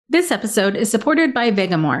This episode is supported by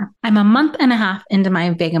Vegamour. I'm a month and a half into my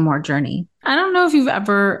Vegamour journey. I don't know if you've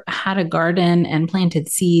ever had a garden and planted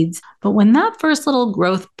seeds, but when that first little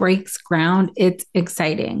growth breaks ground, it's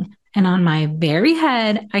exciting. And on my very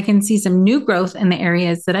head, I can see some new growth in the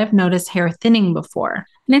areas that I've noticed hair thinning before.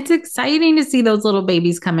 And it's exciting to see those little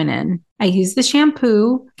babies coming in. I use the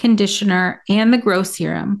shampoo, conditioner, and the grow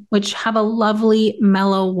serum, which have a lovely,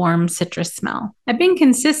 mellow, warm citrus smell. I've been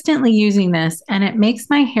consistently using this, and it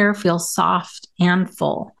makes my hair feel soft and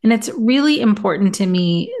full. And it's really important to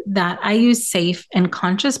me that I use safe and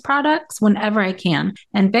conscious products whenever I can.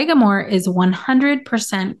 And Vegamour is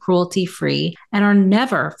 100% cruelty-free and are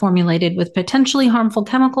never formulated with potentially harmful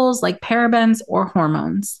chemicals like parabens or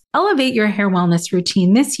hormones. Elevate your hair wellness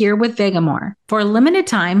routine this year with Vegamour. For a limited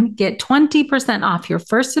time, get 20% off your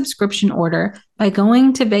first subscription order by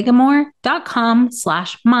going to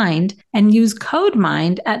vegamour.com/mind and use code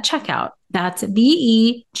MIND at checkout. That's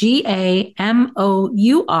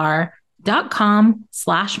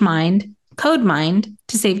vegamour.com/mind, code MIND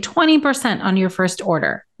to save 20% on your first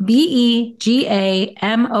order.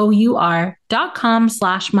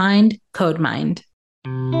 vegamour.com/mind, code MIND.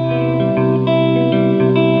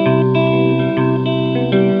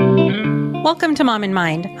 Welcome to Mom in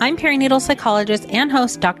Mind. I'm perinatal psychologist and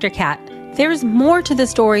host Dr. Kat. There's more to the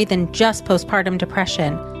story than just postpartum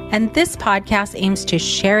depression, and this podcast aims to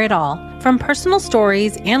share it all, from personal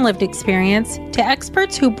stories and lived experience to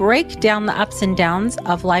experts who break down the ups and downs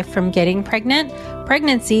of life from getting pregnant,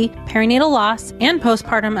 pregnancy, perinatal loss, and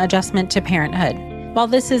postpartum adjustment to parenthood. While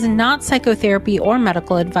this is not psychotherapy or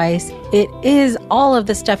medical advice, it is all of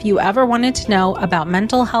the stuff you ever wanted to know about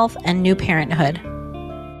mental health and new parenthood.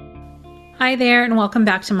 Hi there, and welcome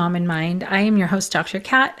back to Mom in Mind. I am your host, Dr.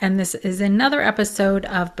 Kat, and this is another episode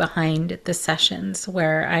of Behind the Sessions,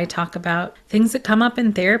 where I talk about things that come up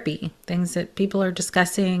in therapy, things that people are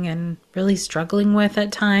discussing and really struggling with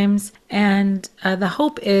at times. And the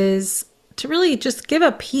hope is to really just give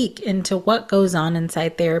a peek into what goes on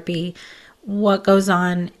inside therapy, what goes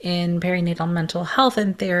on in perinatal mental health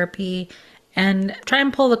and therapy, and try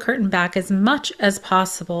and pull the curtain back as much as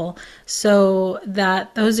possible so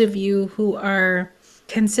that those of you who are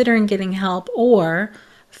considering getting help or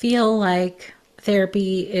feel like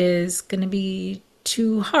therapy is going to be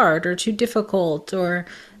too hard or too difficult, or,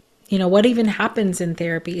 what even happens in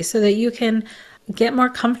therapy, so that you can get more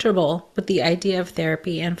comfortable with the idea of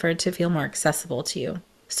therapy and for it to feel more accessible to you.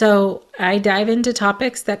 So I dive into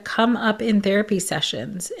topics that come up in therapy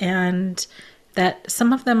sessions, and that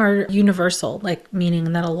some of them are universal,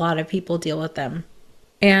 meaning that a lot of people deal with them.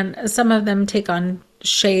 And some of them take on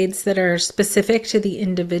shades that are specific to the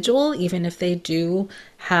individual, even if they do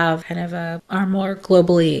have are more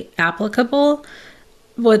globally applicable.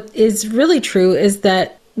 What is really true is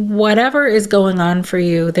that whatever is going on for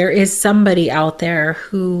you, there is somebody out there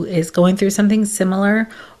who is going through something similar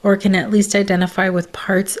or can at least identify with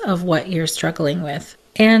parts of what you're struggling with.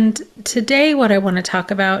 And today what I want to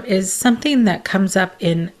talk about is something that comes up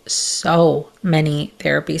in so many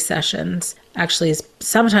therapy sessions. Actually, is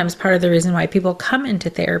sometimes part of the reason why people come into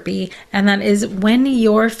therapy, and that is when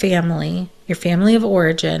your family of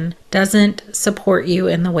origin, doesn't support you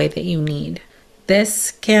in the way that you need.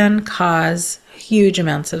 This can cause huge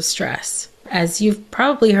amounts of stress. As you've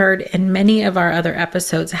probably heard in many of our other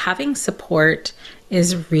episodes, having support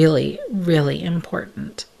is really, really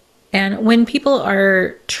important. And when people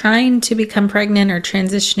are trying to become pregnant or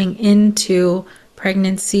transitioning into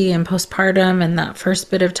pregnancy and postpartum and that first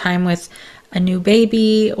bit of time with a new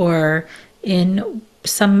baby, or in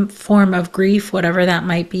some form of grief, whatever that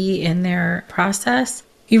might be in their process,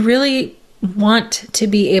 you really want to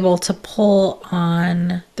be able to pull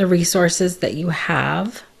on the resources that you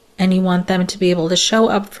have, and you want them to be able to show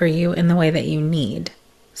up for you in the way that you need.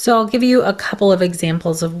 So I'll give you a couple of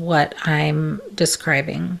examples of what I'm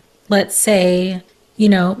describing. Let's say,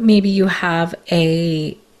 maybe you have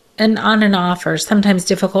an on and off or sometimes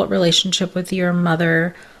difficult relationship with your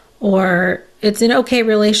mother, or it's an okay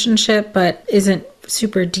relationship but isn't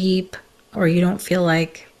super deep, or you don't feel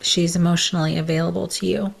like she's emotionally available to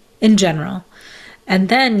you in general. And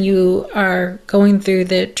then you are going through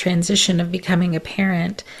the transition of becoming a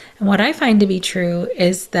parent. And what I find to be true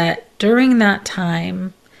is that during that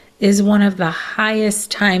time is one of the highest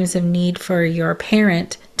times of need for your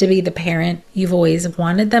parent to be the parent you've always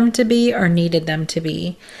wanted them to be or needed them to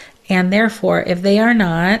be. And therefore, if they are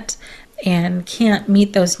not and can't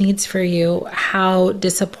meet those needs for you, how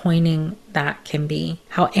disappointing that can be,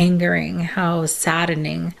 how angering, how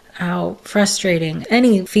saddening, how frustrating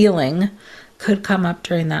any feeling could come up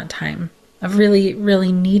during that time. of really,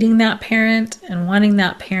 really needing that parent and wanting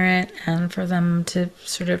that parent, and for them to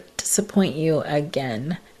sort of disappoint you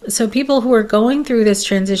again. So people who are going through this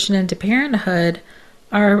transition into parenthood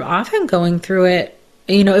are often going through it.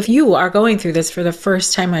 If you are going through this for the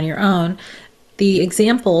first time on your own, the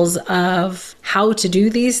examples of how to do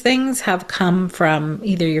these things have come from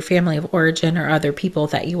either your family of origin or other people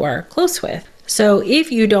that you are close with. So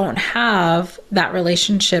if you don't have that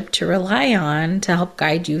relationship to rely on to help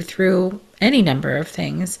guide you through any number of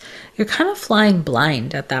things, you're kind of flying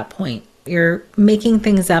blind at that point. You're making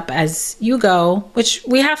things up as you go, which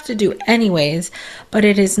we have to do anyways, but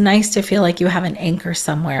it is nice to feel like you have an anchor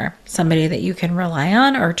somewhere, somebody that you can rely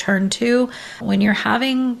on or turn to when you're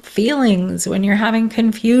having feelings, when you're having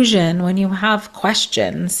confusion, when you have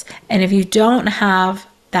questions. And if you don't have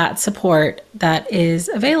that support that is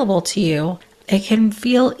available to you, it can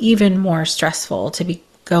feel even more stressful to be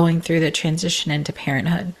going through the transition into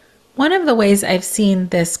parenthood. One of the ways I've seen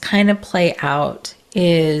this kind of play out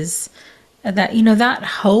is that, that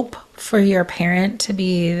hope for your parent to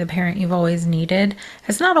be the parent you've always needed,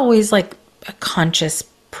 it's not always like a conscious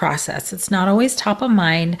process. It's not always top of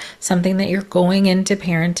mind, something that you're going into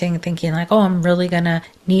parenting thinking like, oh, I'm really going to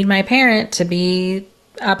need my parent to be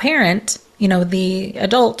a parent, the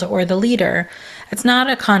adult or the leader. It's not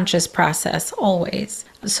a conscious process always.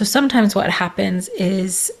 So sometimes what happens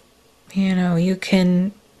is, you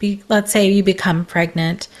can be, let's say you become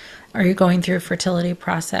pregnant or you're going through a fertility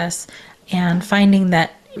process and finding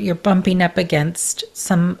that you're bumping up against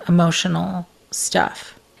some emotional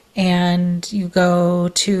stuff. And you go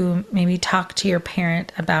to maybe talk to your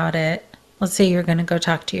parent about it. Let's say you're going to go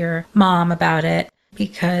talk to your mom about it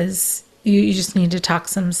because you just need to talk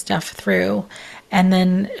some stuff through. And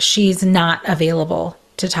then she's not available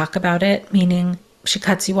to talk about it, meaning she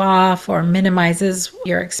cuts you off or minimizes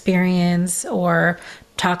your experience or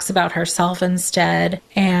talks about herself instead.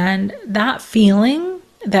 And that feeling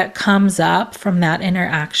that comes up from that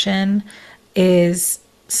interaction is,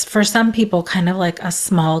 for some people, kind of like a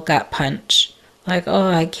small gut punch. Like,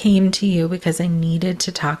 oh, I came to you because I needed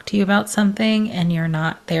to talk to you about something and you're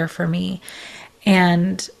not there for me.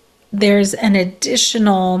 And there's an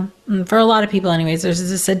additional, for a lot of people anyways, there's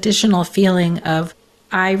this additional feeling of,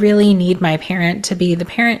 I really need my parent to be the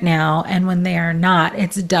parent now. And when they are not,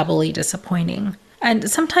 it's doubly disappointing. And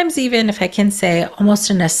sometimes even, if I can say,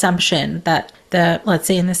 almost an assumption that let's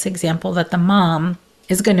say in this example, that the mom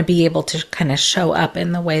is going to be able to kind of show up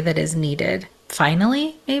in the way that is needed.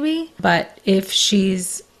 Finally, maybe. But if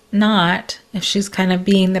she's not, if she's kind of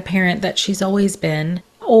being the parent that she's always been,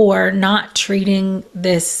 or not treating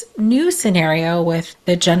this new scenario with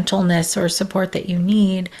the gentleness or support that you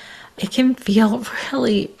need, it can feel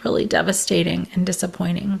really, really devastating and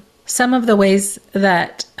disappointing. Some of the ways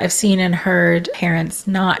that I've seen and heard parents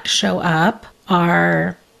not show up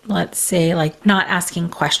are, let's say, like not asking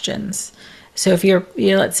questions. So if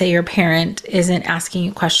let's say your parent isn't asking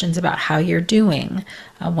you questions about how you're doing,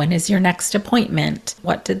 when is your next appointment?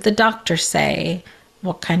 What did the doctor say?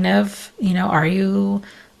 What kind of, are you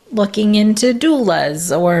looking into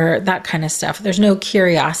doulas or that kind of stuff? There's no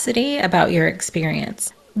curiosity about your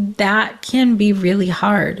experience. That can be really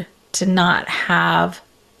hard to not have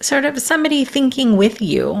sort of somebody thinking with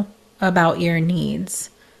you about your needs.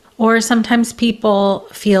 Or sometimes people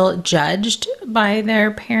feel judged by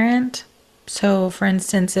their parent. So for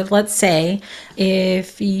instance, let's say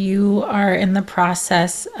you are in the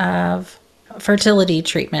process of fertility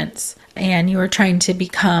treatments and you are trying to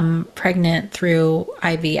become pregnant through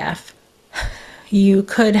IVF, you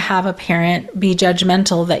could have a parent be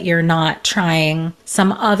judgmental that you're not trying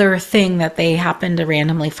some other thing that they happen to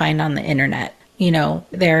randomly find on the internet.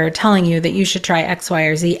 They're telling you that you should try X, Y,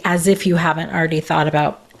 or Z as if you haven't already thought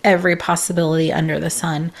about every possibility under the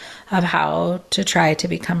sun of how to try to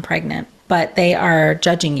become pregnant. But they are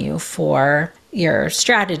judging you for your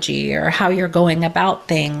strategy or how you're going about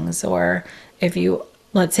things. Or if you,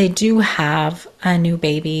 let's say, do have a new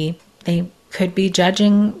baby, they could be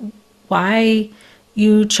judging why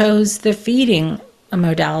you chose the feeding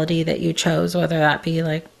modality that you chose, whether that be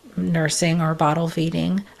like nursing or bottle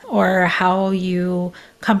feeding, or how you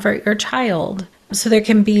comfort your child. So there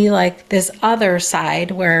can be like this other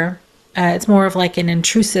side where it's more of like an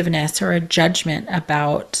intrusiveness or a judgment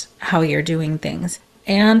about how you're doing things.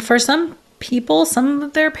 And for some people, some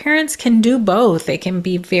of their parents can do both. They can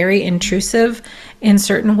be very intrusive in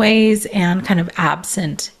certain ways and kind of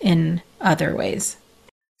absent in other ways.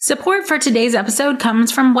 Support for today's episode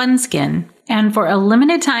comes from OneSkin. And for a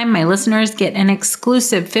limited time, my listeners get an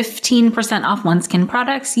exclusive 15% off OneSkin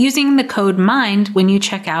products using the code MIND when you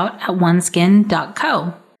check out at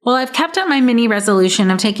oneskin.co. Well, I've kept up my mini resolution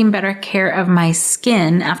of taking better care of my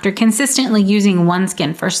skin after consistently using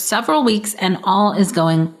OneSkin for several weeks, and all is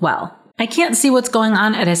going well. I can't see what's going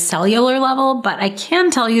on at a cellular level, but I can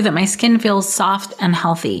tell you that my skin feels soft and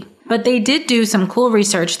healthy. But they did do some cool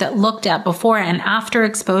research that looked at before and after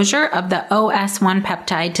exposure of the OS1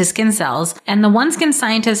 peptide to skin cells, and the OneSkin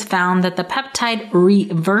scientists found that the peptide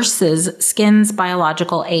reverses skin's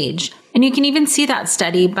biological age. And you can even see that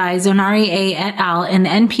study by Zonari A. et al. In the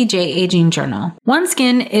NPJ Aging Journal.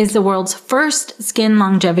 OneSkin is the world's first skin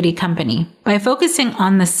longevity company. By focusing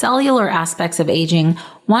on the cellular aspects of aging,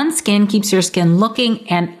 OneSkin keeps your skin looking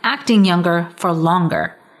and acting younger for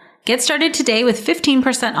longer. Get started today with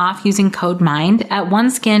 15% off using code MIND at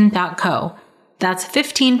oneskin.co. That's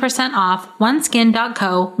 15% off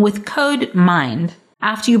oneskin.co with code MIND.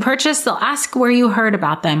 After you purchase, they'll ask where you heard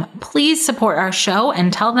about them. Please support our show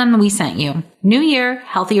and tell them we sent you. New year,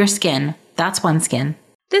 healthier skin. That's OneSkin.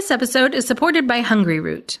 This episode is supported by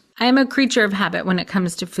Hungryroot. I am a creature of habit when it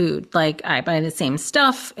comes to food. Like, I buy the same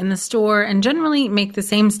stuff in the store and generally make the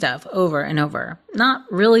same stuff over and over.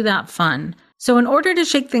 Not really that fun. So in order to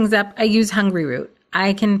shake things up, I use Hungryroot.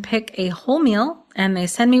 I can pick a whole meal and they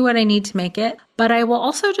send me what I need to make it, but I will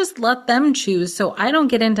also just let them choose so I don't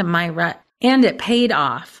get into my rut. And it paid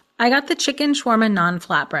off. I got the chicken shawarma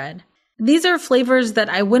non-flatbread. These are flavors that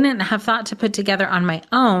I wouldn't have thought to put together on my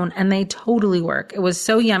own, and they totally work. It was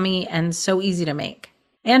so yummy and so easy to make.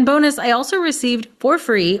 And bonus, I also received for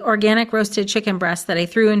free organic roasted chicken breast that I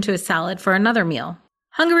threw into a salad for another meal.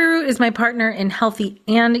 Hungryroot is my partner in healthy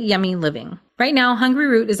and yummy living. Right now,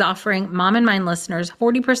 Hungryroot is offering Mom and Mind listeners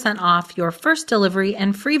 40% off your first delivery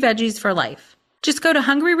and free veggies for life. Just go to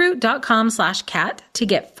hungryroot.com/cat to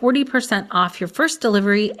get 40% off your first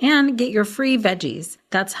delivery and get your free veggies.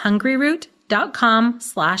 That's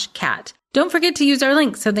hungryroot.com/cat. Don't forget to use our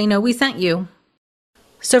link so they know we sent you.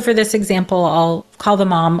 So for this example, I'll call the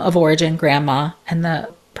mom of origin grandma and the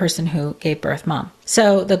person who gave birth mom.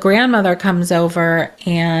 So the grandmother comes over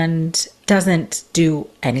and doesn't do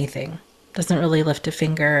anything. Doesn't really lift a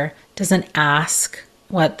finger, doesn't ask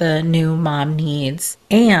what the new mom needs,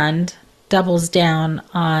 and doubles down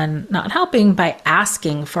on not helping by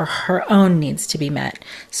asking for her own needs to be met.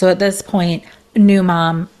 So at this point, new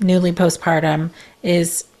mom, newly postpartum,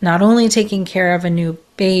 is not only taking care of a new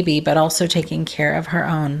baby, but also taking care of her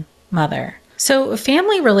own mother. So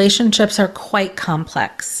family relationships are quite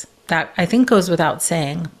complex. That I think goes without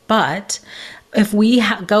saying. But if we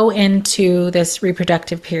go into this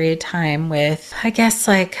reproductive period time with, I guess,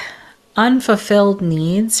 like unfulfilled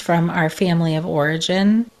needs from our family of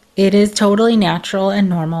origin, it is totally natural and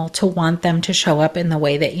normal to want them to show up in the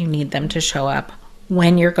way that you need them to show up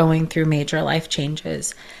when you're going through major life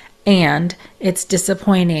changes. And it's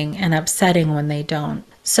disappointing and upsetting when they don't.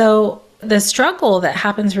 So the struggle that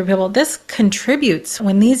happens for people, this contributes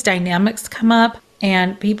when these dynamics come up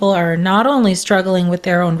and people are not only struggling with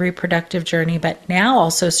their own reproductive journey, but now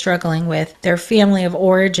also struggling with their family of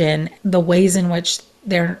origin, the ways in which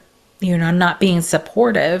they're, not being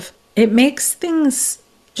supportive. It makes things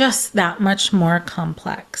just that much more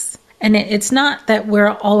complex. And it's not that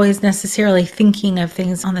we're always necessarily thinking of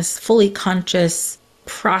things on this fully conscious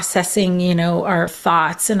processing, our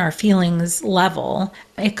thoughts and our feelings level.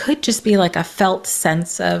 It could just be like a felt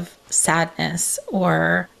sense of sadness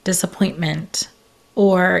or disappointment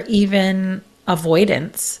or even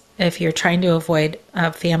avoidance if you're trying to avoid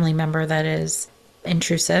a family member that is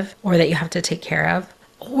intrusive or that you have to take care of.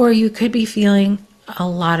 Or you could be feeling a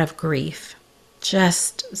lot of grief,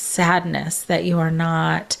 just sadness that you are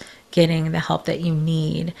not getting the help that you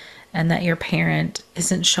need and that your parent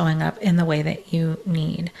isn't showing up in the way that you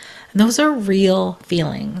need. And those are real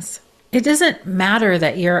feelings. It doesn't matter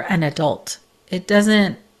that you're an adult. It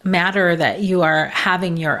doesn't matter that you are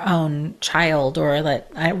having your own child or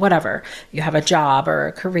that whatever. You have a job or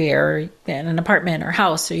a career in an apartment or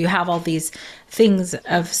house, or you have all these things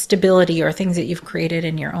of stability or things that you've created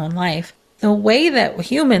in your own life. The way that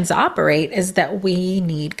humans operate is that we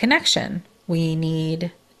need connection. We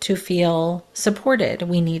need to feel supported.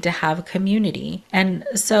 We need to have community. And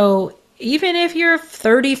so even if you're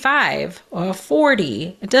 35 or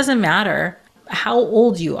 40, it doesn't matter how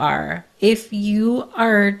old you are. If you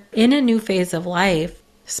are in a new phase of life,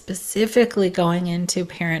 specifically going into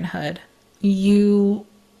parenthood,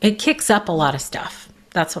 it kicks up a lot of stuff.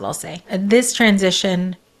 That's what I'll say. This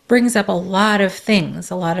transition brings up a lot of things,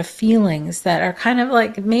 a lot of feelings that are kind of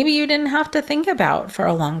like maybe you didn't have to think about for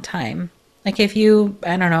a long time. Like if you,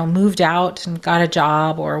 moved out and got a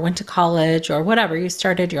job or went to college or whatever, you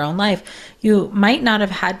started your own life, you might not have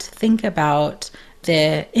had to think about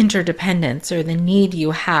the interdependence or the need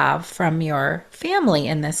you have from your family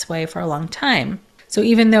in this way for a long time. So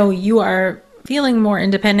even though you are feeling more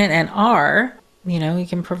independent and you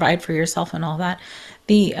can provide for yourself and all that,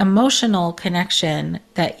 the emotional connection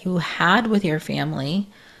that you had with your family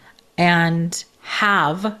and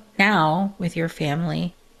have now with your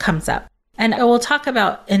family comes up. And I will talk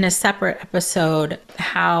about in a separate episode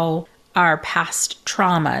how our past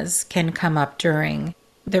traumas can come up during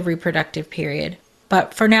the reproductive period.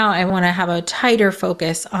 But for now, I want to have a tighter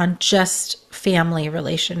focus on just family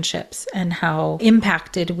relationships and how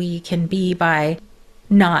impacted we can be by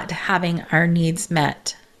not having our needs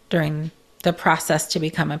met during the process to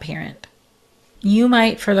become a parent. You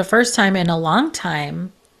might, for the first time in a long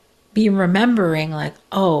time, be remembering like,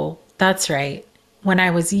 oh, that's right. When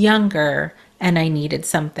I was younger and I needed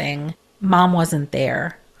something, mom wasn't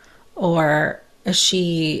there, or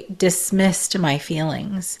she dismissed my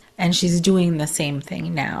feelings, and she's doing the same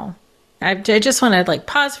thing now. I just want to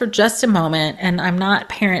pause for just a moment, and I'm not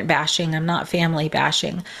parent bashing, I'm not family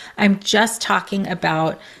bashing. I'm just talking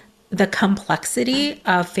about the complexity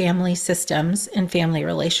of family systems and family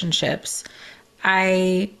relationships.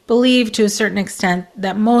 I believe to a certain extent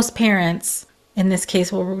that most parents, in this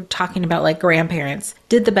case, what we're talking about grandparents,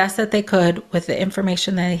 did the best that they could with the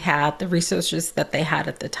information they had, the resources that they had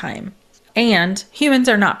at the time. And humans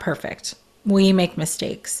are not perfect. We make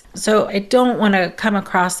mistakes. So I don't want to come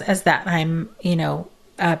across as that I'm,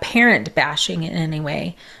 parent bashing in any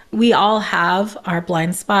way. We all have our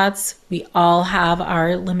blind spots. We all have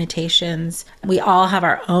our limitations. We all have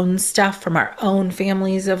our own stuff from our own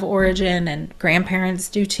families of origin, and grandparents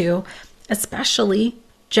do too, especially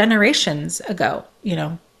generations ago. We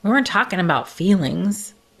weren't talking about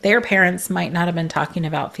feelings. Their parents might not have been talking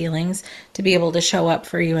about feelings to be able to show up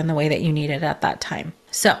for you in the way that you needed at that time.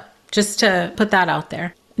 So just to put that out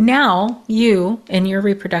there. Now you, in your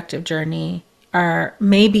reproductive journey, are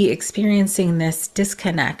maybe experiencing this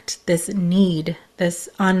disconnect, this need, this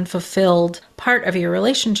unfulfilled part of your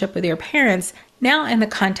relationship with your parents, now in the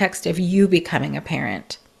context of you becoming a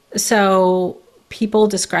parent. So people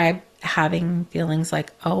describe having feelings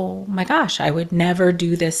like, oh my gosh, I would never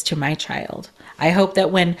do this to my child. I hope that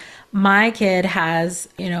when my kid has,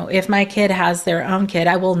 if my kid has their own kid,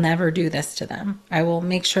 I will never do this to them. I will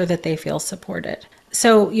make sure that they feel supported.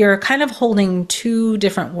 So you're kind of holding two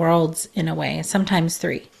different worlds in a way, sometimes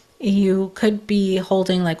three. You could be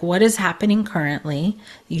holding what is happening currently.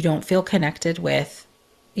 You don't feel connected with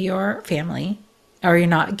your family, or you're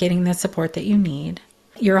not getting the support that you need.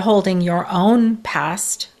 You're holding your own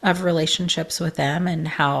past of relationships with them and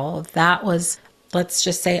how that was, let's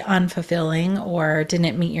just say, unfulfilling or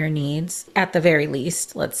didn't meet your needs at the very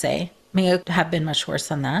least, let's say. May have been much worse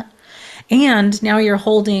than that. And now you're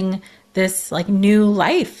holding this new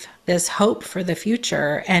life, this hope for the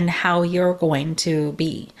future and how you're going to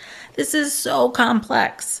be. This is so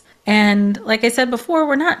complex. And like I said before,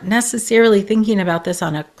 we're not necessarily thinking about this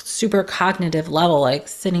on a super cognitive level,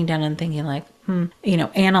 sitting down and thinking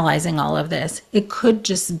analyzing all of this. It could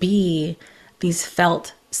just be these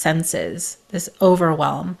felt senses, this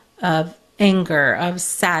overwhelm of anger, of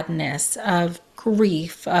sadness, of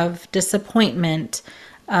grief, of disappointment,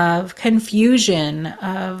 of confusion,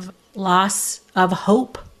 of loss of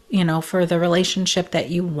hope, for the relationship that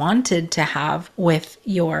you wanted to have with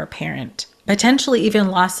your parent. Potentially even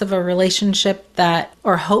loss of a relationship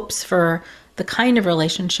or hopes for the kind of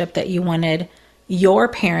relationship that you wanted your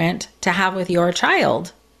parent to have with your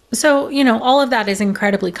child. So, all of that is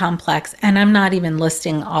incredibly complex, and I'm not even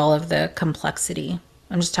listing all of the complexity.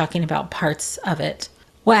 I'm just talking about parts of it.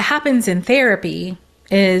 What happens in therapy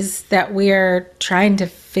is that we're trying to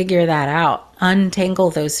figure that out, untangle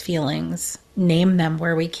those feelings, name them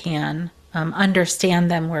where we can,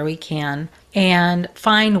 understand them where we can, and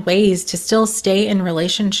find ways to still stay in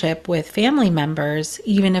relationship with family members,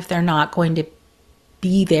 even if they're not going to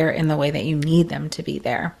be there in the way that you need them to be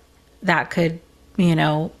there. That could,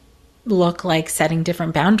 look like setting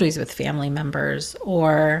different boundaries with family members,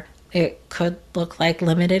 or it could look like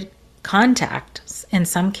limited contact in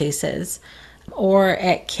some cases, or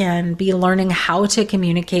it can be learning how to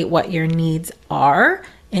communicate what your needs are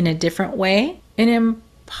in a different way. And in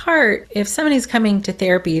part, if somebody's coming to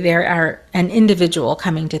therapy, they are an individual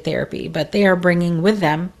coming to therapy, but they are bringing with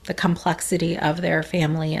them the complexity of their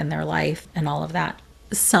family and their life and all of that.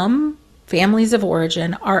 Some families of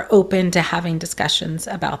origin are open to having discussions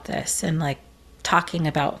about this and talking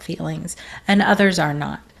about feelings, and others are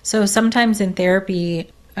not. So sometimes in therapy,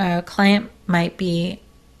 a client might be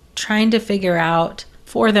trying to figure out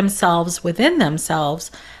for themselves, within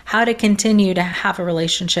themselves, how to continue to have a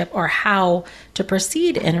relationship or how to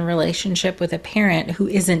proceed in a relationship with a parent who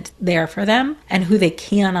isn't there for them and who they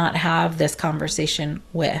cannot have this conversation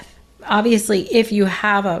with. Obviously, if you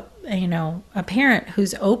have a parent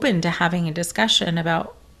who's open to having a discussion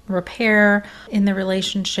about repair in the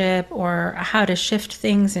relationship or how to shift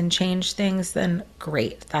things and change things, then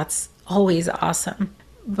great. That's always awesome,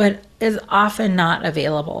 but is often not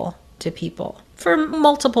available to people for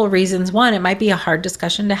multiple reasons. One, it might be a hard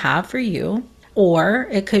discussion to have for you, or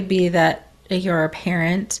it could be that your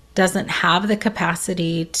parent doesn't have the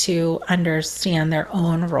capacity to understand their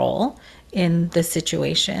own role in the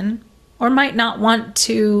situation, or might not want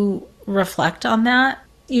to reflect on that.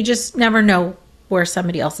 You just never know where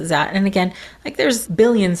somebody else is at. And again, like there's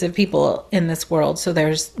billions of people in this world, so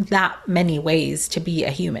there's that many ways to be a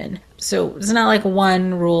human. So it's not like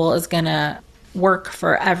one rule is going to work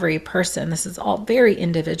for every person. This is all very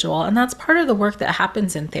individual. And that's part of the work that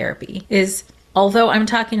happens in therapy is, although I'm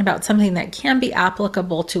talking about something that can be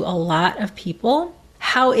applicable to a lot of people,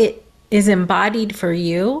 how it is embodied for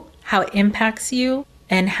you, how it impacts you,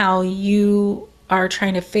 and how you are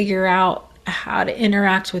trying to figure out how to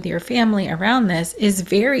interact with your family around this is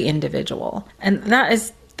very individual. And that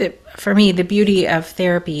is, for me, the beauty of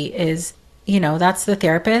therapy is, that's the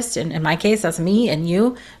therapist. And in my case, that's me and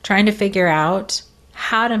you trying to figure out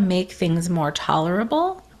how to make things more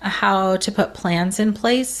tolerable, how to put plans in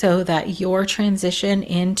place so that your transition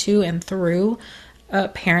into and through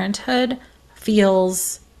parenthood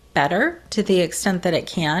feels better to the extent that it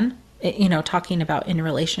can, talking about in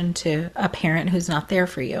relation to a parent who's not there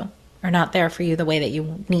for you or not there for you the way that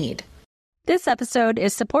you need. This episode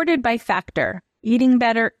is supported by Factor. Eating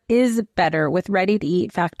better is better with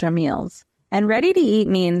ready-to-eat Factor meals. And ready-to-eat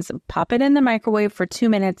means pop it in the microwave for 2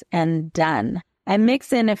 minutes and done. I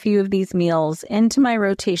mix in a few of these meals into my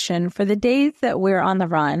rotation for the days that we're on the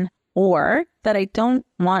run or that I don't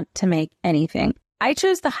want to make anything. I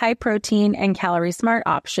chose the high protein and calorie smart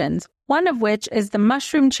options, one of which is the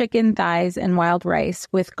mushroom chicken thighs and wild rice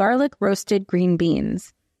with garlic roasted green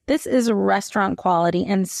beans. This is restaurant quality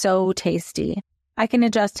and so tasty. I can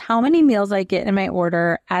adjust how many meals I get in my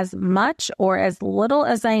order as much or as little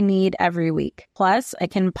as I need every week. Plus, I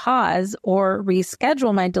can pause or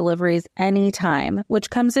reschedule my deliveries anytime, which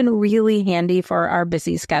comes in really handy for our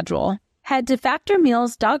busy schedule. Head to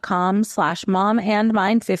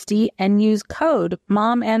factormeals.com/momandmind50 and use code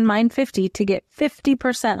momandmind50 to get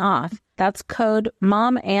 50% off. That's code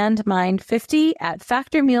momandmind50 at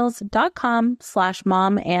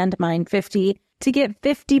factormeals.com/momandmind50 to get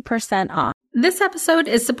 50% off. This episode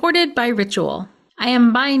is supported by Ritual. I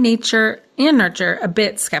am by nature and nurture a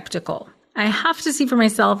bit skeptical. I have to see for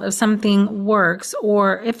myself if something works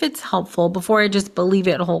or if it's helpful before I just believe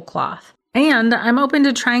it whole cloth. And I'm open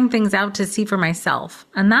to trying things out to see for myself,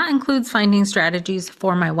 and that includes finding strategies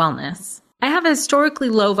for my wellness. I have historically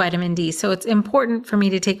low vitamin D, so it's important for me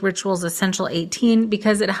to take Ritual's Essential 18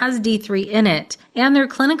 because it has D3 in it, and their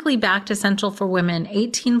clinically backed Essential for Women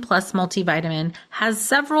 18 Plus multivitamin has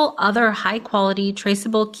several other high-quality,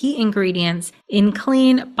 traceable key ingredients in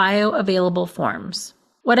clean, bioavailable forms.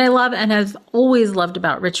 What I love and have always loved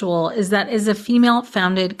about Ritual is that it's a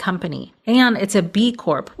female-founded company, and it's a B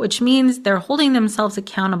Corp, which means they're holding themselves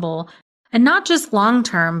accountable, and not just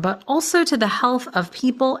long-term, but also to the health of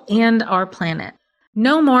people and our planet.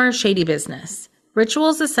 No more shady business.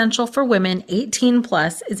 Ritual's Essential for Women 18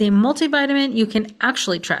 Plus is a multivitamin you can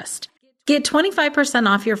actually trust. Get 25%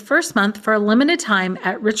 off your first month for a limited time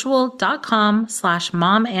at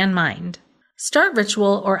ritual.com/momandmind. Start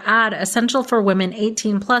Ritual or add Essential for Women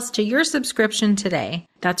 18 Plus to your subscription today.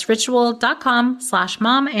 That's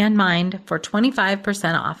ritual.com/momandmind for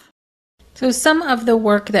 25% off. So some of the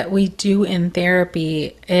work that we do in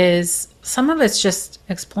therapy is, some of it's just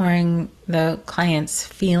exploring the client's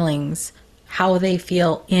feelings, how they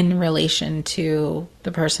feel in relation to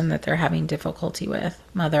the person that they're having difficulty with,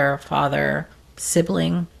 mother, father,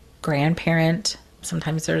 sibling, grandparent.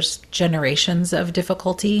 Sometimes there's generations of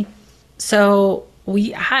difficulty. So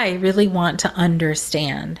I really want to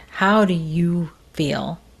understand, how do you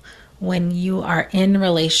feel when you are in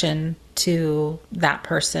relation to that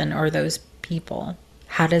person or those people?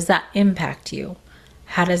 How does that impact you?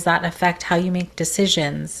 How does that affect how you make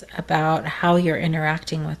decisions about how you're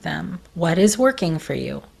interacting with them? What is working for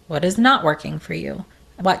you? What is not working for you?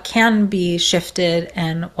 What can be shifted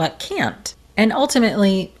and what can't? And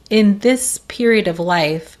ultimately, in this period of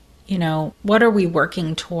life, what are we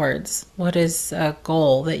working towards? What is a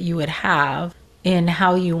goal that you would have in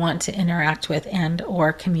how you want to interact with and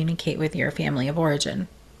or communicate with your family of origin?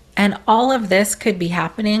 And all of this could be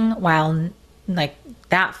happening while like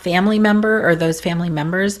that family member or those family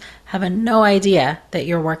members have no idea that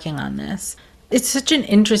you're working on this. It's such an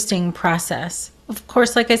interesting process. Of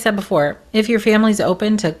course, like I said before, if your family's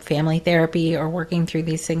open to family therapy or working through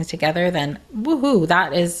these things together, then woohoo,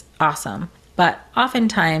 that is awesome. But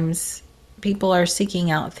oftentimes people are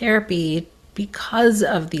seeking out therapy because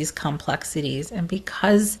of these complexities and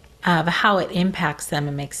because of how it impacts them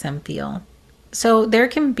and makes them feel. So there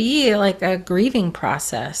can be like a grieving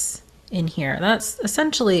process in here. That's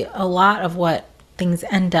essentially a lot of what things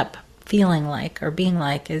end up feeling like or being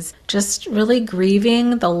like, is just really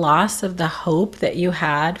grieving the loss of the hope that you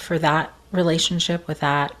had for that relationship with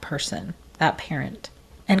that person, that parent,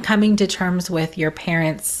 and coming to terms with your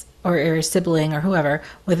parents or your sibling or whoever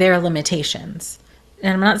with their limitations.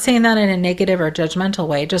 And I'm not saying that in a negative or judgmental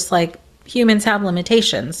way, just like humans have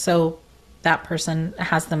limitations, so that person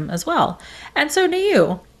has them as well. And so do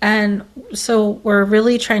you. And so we're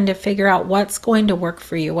really trying to figure out what's going to work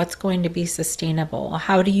for you, what's going to be sustainable.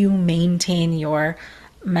 How do you maintain your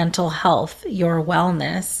mental health, your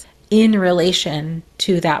wellness in relation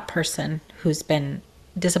to that person who's been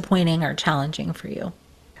disappointing or challenging for you?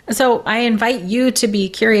 So I invite you to be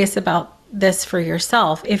curious about this for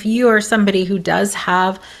yourself. If you are somebody who does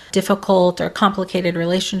have difficult or complicated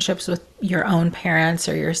relationships with your own parents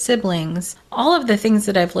or your siblings, all of the things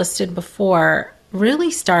that I've listed before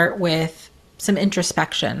really start with some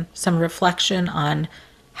introspection, some reflection on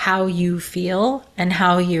how you feel and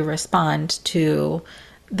how you respond to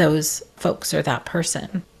those folks or that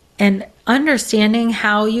person. And understanding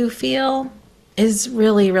how you feel is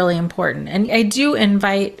really, really important. And I do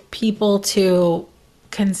invite people to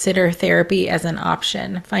consider therapy as an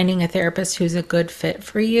option, finding a therapist who's a good fit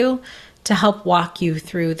for you to help walk you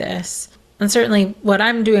through this. And certainly what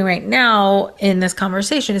I'm doing right now in this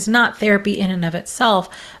conversation is not therapy in and of itself,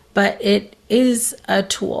 but it is a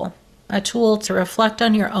tool to reflect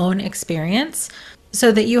on your own experience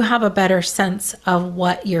so that you have a better sense of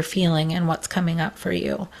what you're feeling and what's coming up for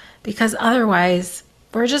you. Because otherwise,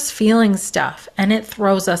 we're just feeling stuff and it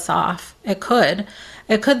throws us off. It could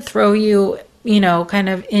throw you, kind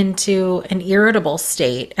of into an irritable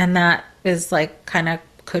state. And that is like kind of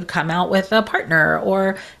could come out with a partner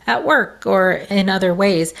or at work or in other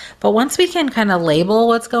ways. But once we can kind of label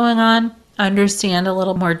what's going on, understand a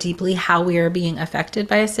little more deeply how we are being affected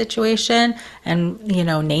by a situation and,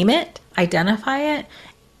 name it, identify it,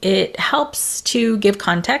 it helps to give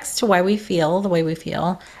context to why we feel the way we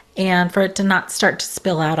feel and for it to not start to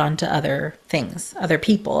spill out onto other things, other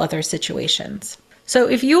people, other situations. So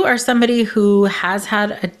if you are somebody who has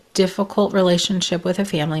had a difficult relationship with a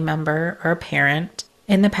family member or a parent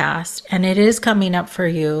in the past, and it is coming up for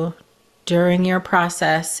you during your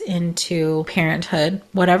process into parenthood,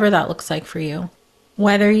 whatever that looks like for you,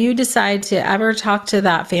 whether you decide to ever talk to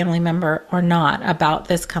that family member or not about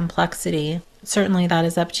this complexity, certainly that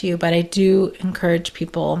is up to you. But I do encourage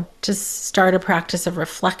people to start a practice of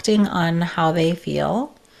reflecting on how they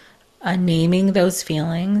feel, naming those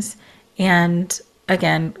feelings, and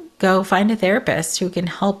again, go find a therapist who can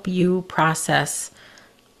help you process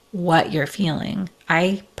what you're feeling.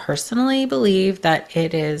 I personally believe that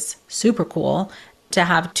it is super cool to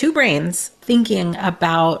have two brains thinking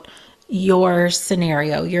about your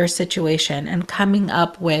scenario, your situation, and coming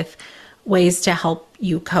up with ways to help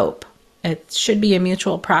you cope. It should be a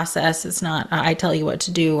mutual process. It's not I tell you what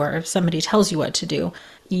to do or if somebody tells you what to do.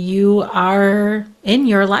 You are in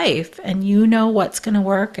your life and you know what's going to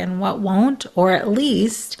work and what won't, or at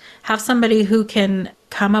least have somebody who can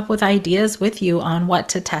come up with ideas with you on what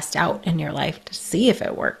to test out in your life to see if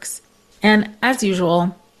it works. And as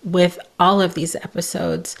usual, with all of these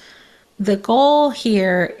episodes, the goal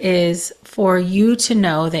here is for you to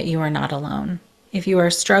know that you are not alone. If you are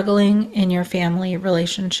struggling in your family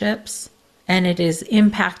relationships and it is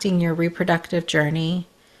impacting your reproductive journey,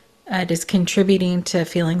 it is contributing to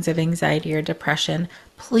feelings of anxiety or depression,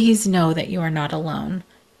 please know that you are not alone.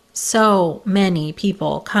 So many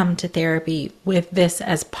people come to therapy with this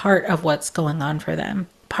as part of what's going on for them,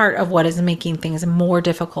 part of what is making things more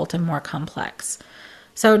difficult and more complex.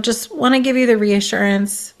 So just want to give you the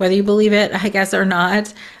reassurance, whether you believe it, I guess, or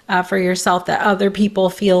not, for yourself, that other people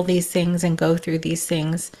feel these things and go through these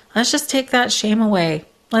things. Let's just take that shame away.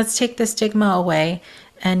 Let's take the stigma away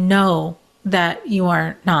and know that you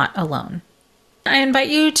are not alone. I invite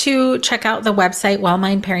you to check out the website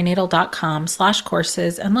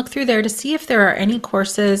wellmindperinatal.com/courses and look through there to see if there are any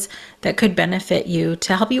courses that could benefit you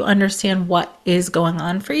to help you understand what is going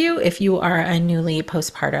on for you if you are a newly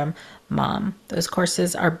postpartum mom. Those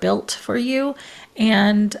courses are built for you,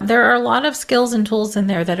 and there are a lot of skills and tools in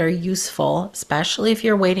there that are useful, especially if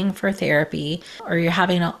you're waiting for therapy or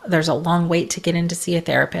there's a long wait to get in to see a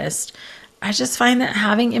therapist. I just find that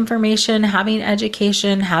having information, having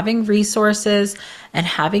education, having resources, and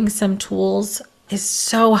having some tools is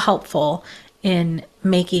so helpful in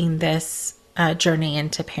making this journey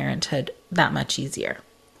into parenthood that much easier.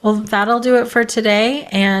 Well, that'll do it for today,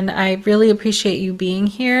 and I really appreciate you being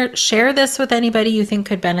here. Share this with anybody you think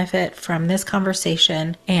could benefit from this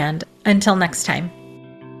conversation, and until next time.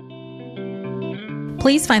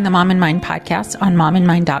 Please find the Mom in Mind podcast on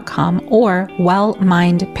mominmind.com or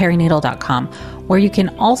wellmindperinatal.com, where you can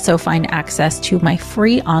also find access to my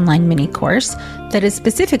free online mini course that is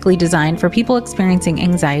specifically designed for people experiencing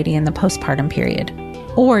anxiety in the postpartum period.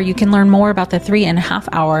 Or you can learn more about the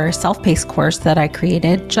 3.5-hour self-paced course that I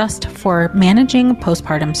created just for managing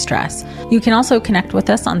postpartum stress. You can also connect with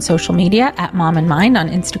us on social media at Mom in Mind on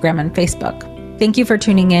Instagram and Facebook. Thank you for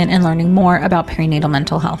tuning in and learning more about perinatal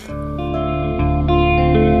mental health.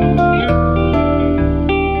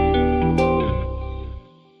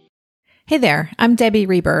 Hey there, I'm Debbie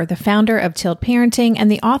Reber, the founder of Tilt Parenting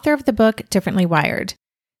and the author of the book Differently Wired.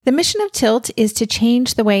 The mission of Tilt is to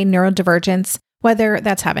change the way neurodivergence, whether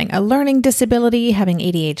that's having a learning disability, having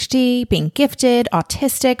ADHD, being gifted,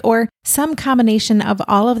 autistic, or some combination of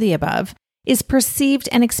all of the above, is perceived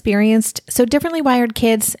and experienced so differently wired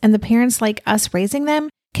kids and the parents like us raising them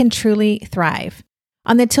can truly thrive.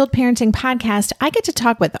 On the Tilt Parenting podcast, I get to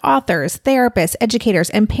talk with authors, therapists, educators,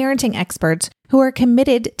 and parenting experts who are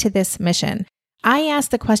committed to this mission. I ask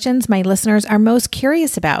the questions my listeners are most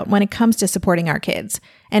curious about when it comes to supporting our kids.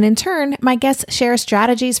 And in turn, my guests share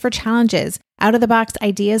strategies for challenges, out-of-the-box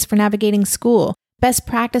ideas for navigating school, best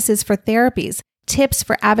practices for therapies, tips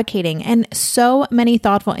for advocating, and so many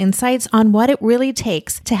thoughtful insights on what it really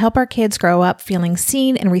takes to help our kids grow up feeling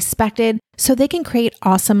seen and respected so they can create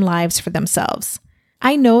awesome lives for themselves.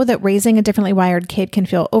 I know that raising a differently wired kid can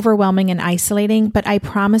feel overwhelming and isolating, but I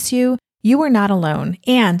promise you, you are not alone,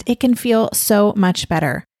 and it can feel so much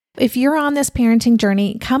better. If you're on this parenting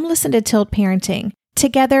journey, come listen to Tilt Parenting.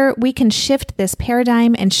 Together, we can shift this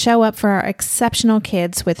paradigm and show up for our exceptional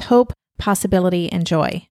kids with hope, possibility, and joy.